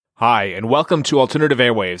Hi, and welcome to Alternative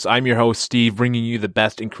Airwaves. I'm your host, Steve, bringing you the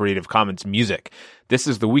best in Creative Commons music. This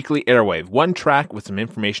is the weekly Airwave, one track with some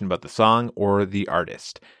information about the song or the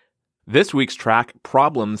artist. This week's track,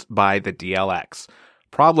 Problems by the DLX.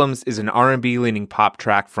 Problems is an R&B-leaning pop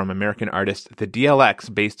track from American artist The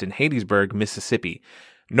DLX, based in Hattiesburg, Mississippi.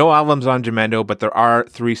 No albums on Jamendo, but there are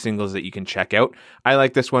 3 singles that you can check out. I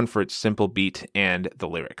like this one for its simple beat and the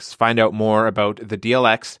lyrics. Find out more about The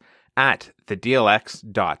DLX at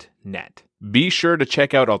thedlx.net. Be sure to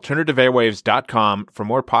check out alternativeairwaves.com for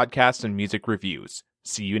more podcasts and music reviews.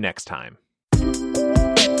 See you next time. 3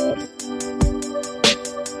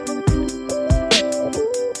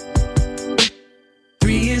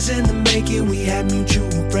 years in the making, we had mutual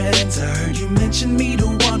friends. I heard you mention me to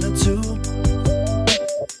 1 or 2.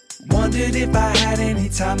 Wondered if I had any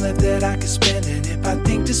time left that I could spend, and if I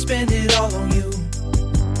think to spend it all on you.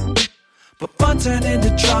 But fun turned into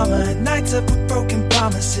drama, and nights up with broken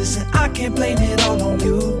promises, and I can't blame it all on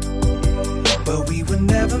you. But we were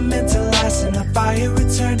never meant to last, and our fire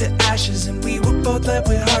returned to ashes, and we were both left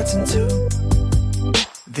with hearts in 2.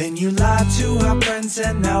 Then you lied to our friends,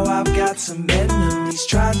 and now I've got some enemies.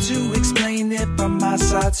 Tried to explain it from my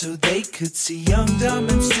side so they could see young, dumb,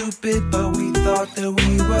 and stupid, but we thought that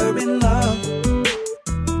we were in love.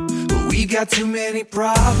 But we got too many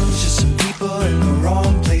problems, just some people in the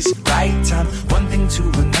wrong place at the right time. One thing to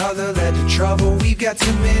another led to trouble. We've got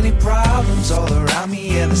too many problems all around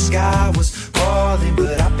me, and the sky was falling,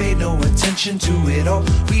 but I paid no attention to it all.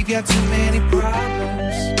 We've got too many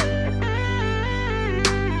problems.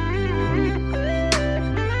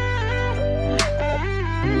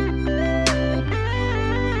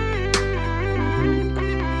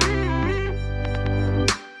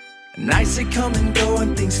 Nights that come and go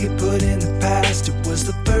and things get put in the past. It was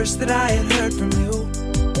the first that I had heard from you.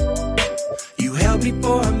 You held me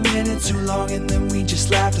for a minute too long, and then we just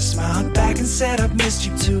laughed. I smiled back and said I've missed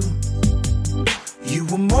you too. You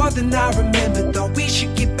were more than I remembered. Thought we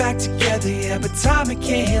should get back together, yeah, but time, it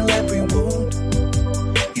can't heal every wound.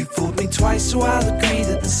 You fooled me twice, so I'll agree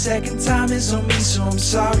that the second time is on me. So I'm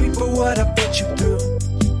sorry for what I put you through.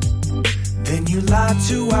 Then you lied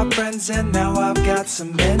to our friends, and now I've got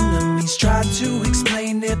some enemies. Tried to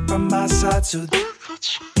explain it from my side so they could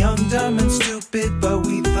see young, dumb, and stupid, but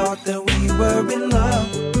we thought that we were in love.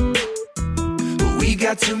 But we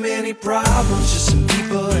got too many problems, just some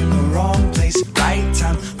people in the wrong place at the right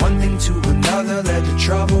time. One thing to another led to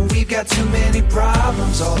trouble. We've got too many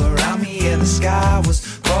problems all around me, and the sky was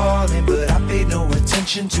falling, but I paid no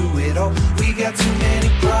attention to it all. We got too many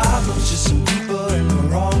problems, just some people in the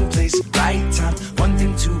wrong place at the right time. One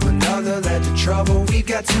thing to another led to trouble. We've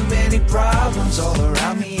got too many problems all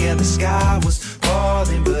around me, and the sky was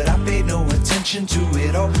falling, but I paid no attention to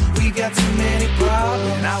it all. We got too many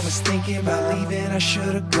problems. And I was thinking about leaving, I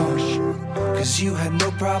should've gone, cause you had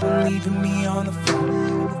no problem leaving me on the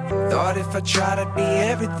phone. Thought if I tried I'd be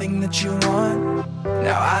everything that you want.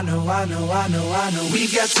 Now I know we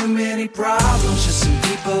got too many problems, just some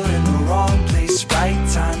people in the wrong place, right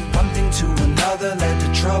time. One thing to another led to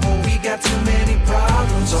trouble. We got too many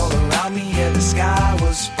problems all around me, and the sky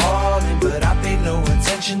was falling, but I paid no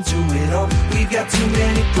attention to it all. We got too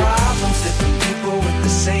many problems, different people with the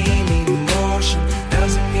same emotion.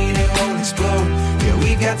 Doesn't mean it won't explode. Yeah,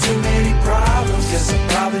 we got too many problems, cause I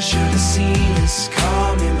probably should've seen this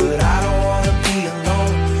coming, but I don't wanna be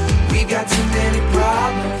alone. We got too many problems.